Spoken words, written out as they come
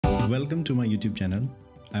Welcome to my YouTube channel.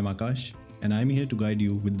 I'm Akash and I'm here to guide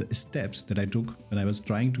you with the steps that I took when I was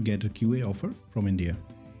trying to get a QA offer from India.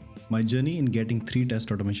 My journey in getting 3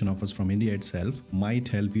 test automation offers from India itself might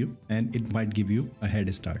help you and it might give you a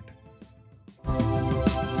head start.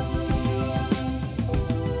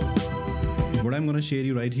 What I'm going to share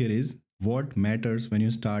you right here is what matters when you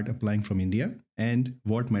start applying from India and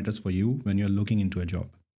what matters for you when you're looking into a job.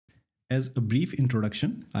 As a brief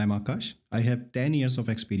introduction, I'm Akash. I have 10 years of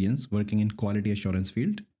experience working in quality assurance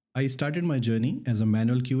field. I started my journey as a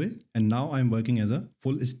manual QA and now I'm working as a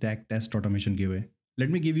full stack test automation QA. Let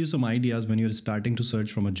me give you some ideas when you're starting to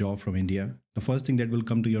search from a job from India. The first thing that will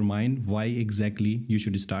come to your mind, why exactly you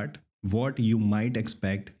should start, what you might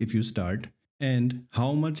expect if you start, and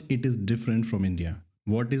how much it is different from India.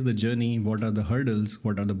 What is the journey, what are the hurdles,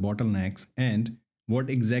 what are the bottlenecks, and what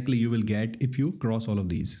exactly you will get if you cross all of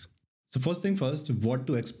these. So first thing first, what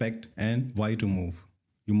to expect and why to move.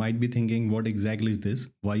 You might be thinking, what exactly is this?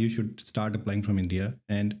 Why you should start applying from India?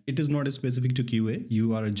 And it is not specific to QA.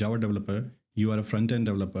 You are a Java developer. You are a front-end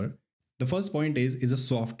developer. The first point is a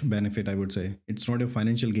soft benefit, I would say. It's not your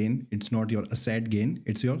financial gain. It's not your asset gain.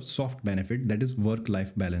 It's your soft benefit, that is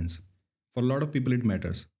work-life balance. For a lot of people, it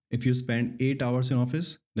matters. If you spend 8 hours in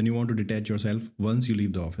office, then you want to detach yourself once you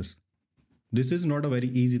leave the office. This is not a very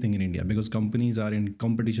easy thing in India because companies are in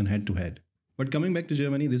competition head to head. But coming back to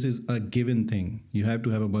Germany, this is a given thing. You have to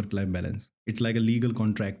have a work-life balance. It's like a legal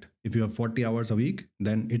contract. If you have 40 hours a week,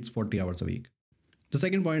 then it's 40 hours a week. The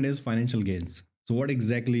second point is financial gains. So what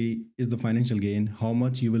exactly is the financial gain? How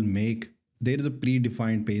much you will make? There is a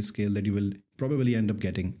predefined pay scale that you will probably end up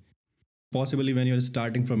getting. Possibly when you're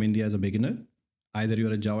starting from India as a beginner, either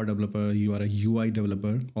you're a Java developer, you are a UI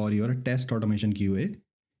developer, or you're a test automation QA.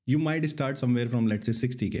 You might start somewhere from, let's say,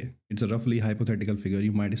 60K. It's a roughly hypothetical figure.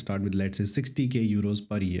 You might start with, let's say, 60K euros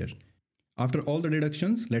per year. After all the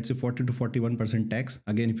deductions, let's say 40 to 41% tax.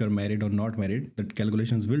 Again, if you're married or not married, the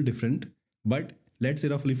calculations will different. But let's say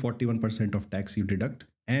roughly 41% of tax you deduct.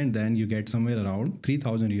 And then you get somewhere around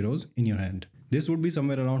 3,000 euros in your hand. This would be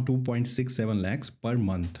somewhere around 2.67 lakhs per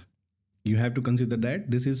month. You have to consider that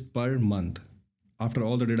this is per month. After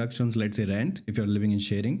all the deductions, let's say rent, if you're living in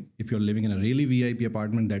sharing, if you're living in a really VIP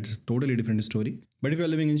apartment, that's a totally different story. But if you're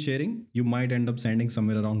living in sharing, you might end up sending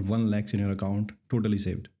somewhere around 1 lakhs in your account, totally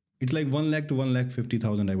saved. It's like 1 lakh to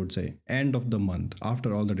 1,50,000, I would say, end of the month,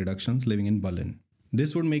 after all the deductions, living in Berlin.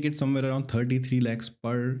 This would make it somewhere around 33 lakhs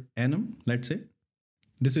per annum, let's say.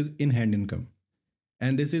 This is in-hand income.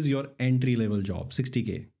 And this is your entry-level job,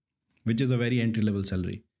 60K, which is a very entry-level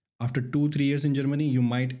salary. After 2-3 years in Germany, you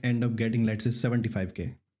might end up getting, let's say,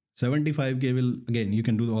 75K. 75K will, again, you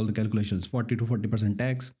can do all the calculations, 40 to 40%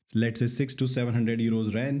 tax, let's say 600 to 700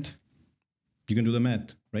 euros rent. You can do the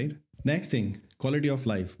math, right? Next thing, quality of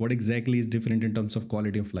life. What exactly is different in terms of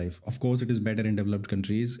quality of life? Of course, it is better in developed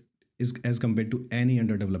countries as compared to any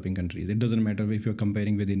underdeveloping countries. It doesn't matter if you're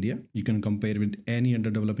comparing with India. You can compare with any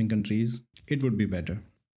underdeveloping countries. It would be better.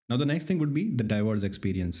 Now, the next thing would be the diverse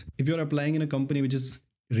experience. If you're applying in a company which is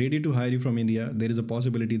ready to hire you from India, there is a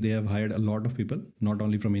possibility they have hired a lot of people, not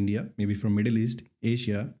only from India, maybe from Middle East,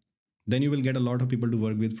 Asia. Then you will get a lot of people to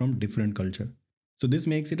work with from different culture. So this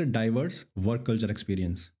makes it a diverse work culture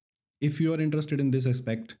experience. If you are interested in this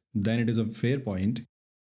aspect, then it is a fair point.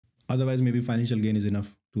 Otherwise, maybe financial gain is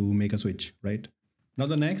enough to make a switch, right? Now,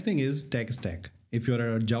 the next thing is tech stack. If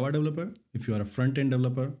you're a Java developer, if you are a front-end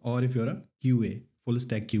developer, or if you're a QA, full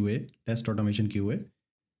stack QA, test automation QA,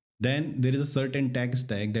 then there is a certain tech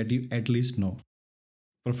stack that you at least know.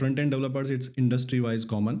 For front-end developers, it's industry-wise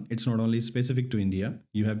common. It's not only specific to India.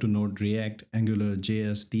 You have to know React, Angular,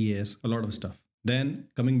 JS, TS, a lot of stuff. Then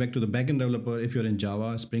coming back to the backend developer, if you're in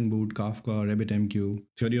Java, Spring Boot, Kafka, RabbitMQ,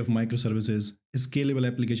 theory of microservices, scalable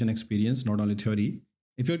application experience, not only theory.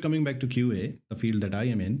 If you're coming back to QA, the field that I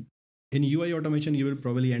am in UI automation, you will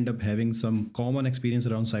probably end up having some common experience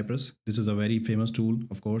around Cypress. This is a very famous tool,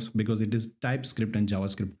 of course, because it is TypeScript and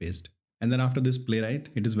JavaScript based. And then after this Playwright,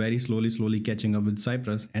 it is very slowly catching up with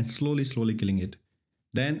Cypress and slowly killing it.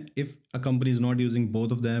 Then if a company is not using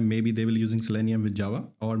both of them, maybe they will using Selenium with Java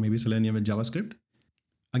or maybe Selenium with JavaScript.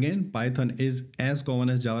 Again, Python is as common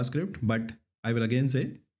as JavaScript, but I will again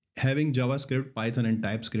say having JavaScript, Python and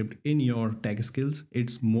TypeScript in your tech skills,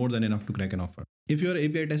 it's more than enough to crack an offer. If you're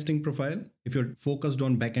API testing profile, if you're focused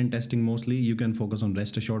on backend testing mostly, you can focus on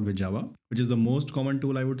rest assured with Java, which is the most common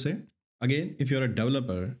tool, I would say. Again, if you're a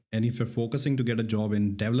developer and if you're focusing to get a job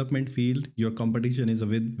in development field, your competition is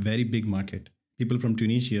with very big market. People from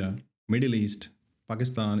Tunisia, Middle East,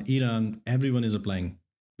 Pakistan, Iran, everyone is applying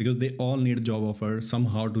because they all need a job offer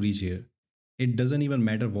somehow to reach here. It doesn't even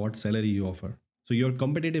matter what salary you offer. So your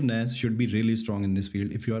competitiveness should be really strong in this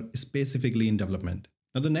field if you are specifically in development.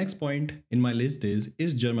 Now the next point in my list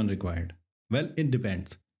is German required? Well, it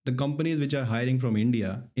depends. The companies which are hiring from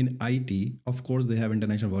India in IT, of course they have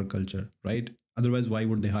international work culture, right? Otherwise, why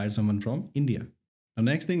would they hire someone from India? The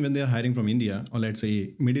next thing, when they are hiring from India or let's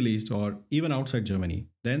say Middle East or even outside Germany,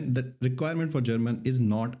 then the requirement for German is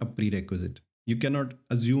not a prerequisite. You cannot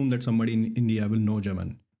assume that somebody in India will know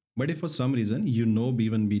German. But if for some reason you know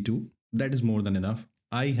B1, B2, that is more than enough.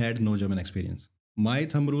 I had no German experience. My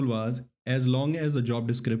thumb rule was, as long as the job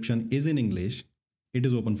description is in English, it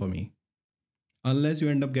is open for me. Unless you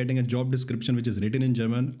end up getting a job description which is written in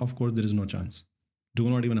German, of course, there is no chance. Do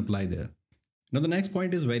not even apply there. Now, the next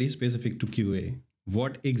point is very specific to QA.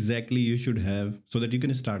 What exactly you should have so that you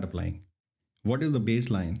can start applying. What is the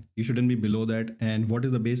baseline? You shouldn't be below that. And what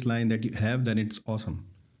is the baseline that you have? Then it's awesome.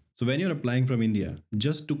 So when you're applying from India,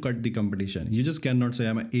 just to cut the competition, you just cannot say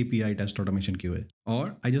I'm an API test automation QA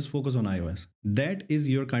or I just focus on iOS. That is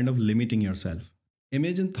you're kind of limiting yourself.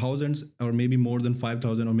 Imagine thousands or maybe more than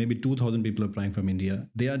 5,000 or maybe 2,000 people applying from India.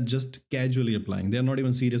 They are just casually applying. They are not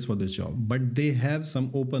even serious for this job, but they have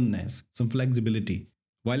some openness, some flexibility.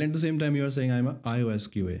 While at the same time you are saying I'm an iOS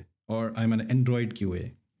QA or I'm an Android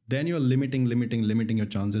QA, then you're limiting your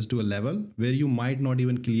chances to a level where you might not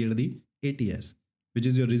even clear the ATS, which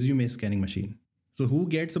is your resume scanning machine. So who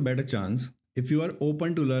gets a better chance? If you are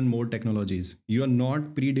open to learn more technologies, you are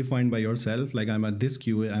not predefined by yourself like I'm a this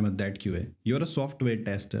QA, I'm a that QA. You're a software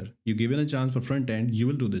tester. You given a chance for front end, you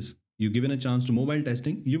will do this. You given a chance to mobile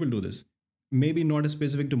testing, you will do this. Maybe not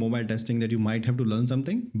specific to mobile testing that you might have to learn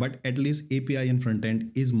something, but at least API and front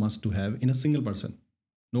end is must to have in a single person.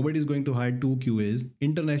 Nobody is going to hire two QAs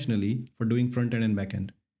internationally for doing front end and back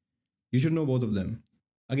end. You should know both of them.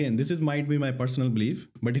 Again, this might be my personal belief,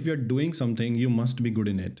 but if you're doing something, you must be good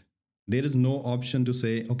in it. There is no option to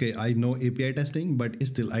say, okay, I know API testing, but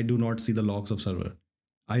still I do not see the logs of server.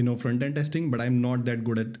 I know front-end testing, but I'm not that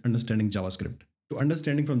good at understanding JavaScript. To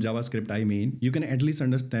understanding from JavaScript, I mean, you can at least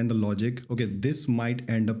understand the logic. Okay, this might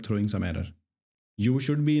end up throwing some error. You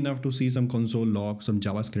should be enough to see some console log, some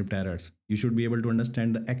JavaScript errors. You should be able to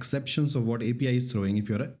understand the exceptions of what API is throwing if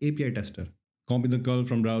you're an API tester. Copy the curl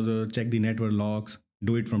from browser, check the network logs,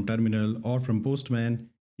 do it from terminal or from Postman.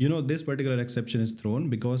 You know, this particular exception is thrown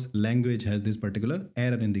because language has this particular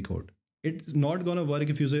error in the code. It's not going to work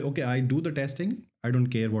if you say, okay, I do the testing, I don't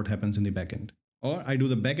care what happens in the backend. Or I do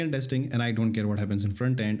the backend testing and I don't care what happens in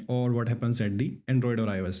front end or what happens at the Android or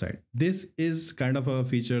iOS side. This is kind of a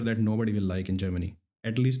feature that nobody will like in Germany,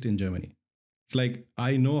 at least in Germany. It's like,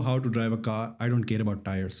 I know how to drive a car, I don't care about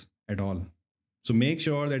tires at all. So make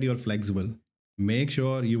sure that you're flexible. Make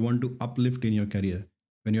sure you want to uplift in your career.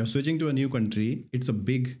 When you're switching to a new country, it's a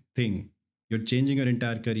big thing. You're changing your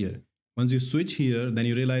entire career. Once you switch here, then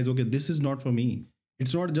you realize, okay, this is not for me.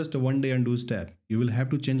 It's not just a one day undo step. You will have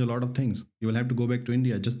to change a lot of things. You will have to go back to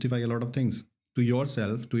India, justify a lot of things to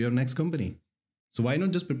yourself, to your next company. So why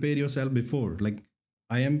not just prepare yourself before? Like,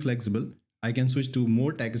 I am flexible. I can switch to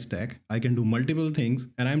more tech stack. I can do multiple things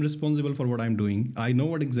and I'm responsible for what I'm doing. I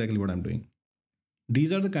know exactly what I'm doing.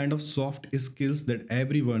 These are the kind of soft skills that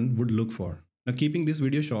everyone would look for. Now, keeping this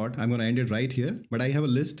video short, I'm going to end it right here, but I have a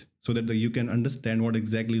list so that you can understand what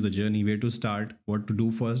exactly is the journey, where to start, what to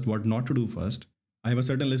do first, what not to do first. I have a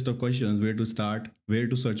certain list of questions, where to start, where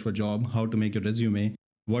to search for job, how to make your resume,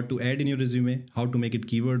 what to add in your resume, how to make it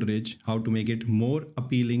keyword rich, how to make it more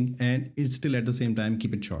appealing, and it's still at the same time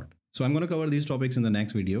keep it short. So I'm going to cover these topics in the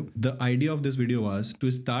next video. The idea of this video was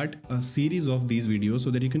to start a series of these videos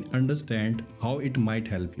so that you can understand how it might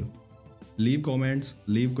help you. Leave comments,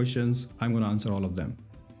 leave questions. I'm going to answer all of them.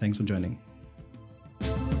 Thanks for joining.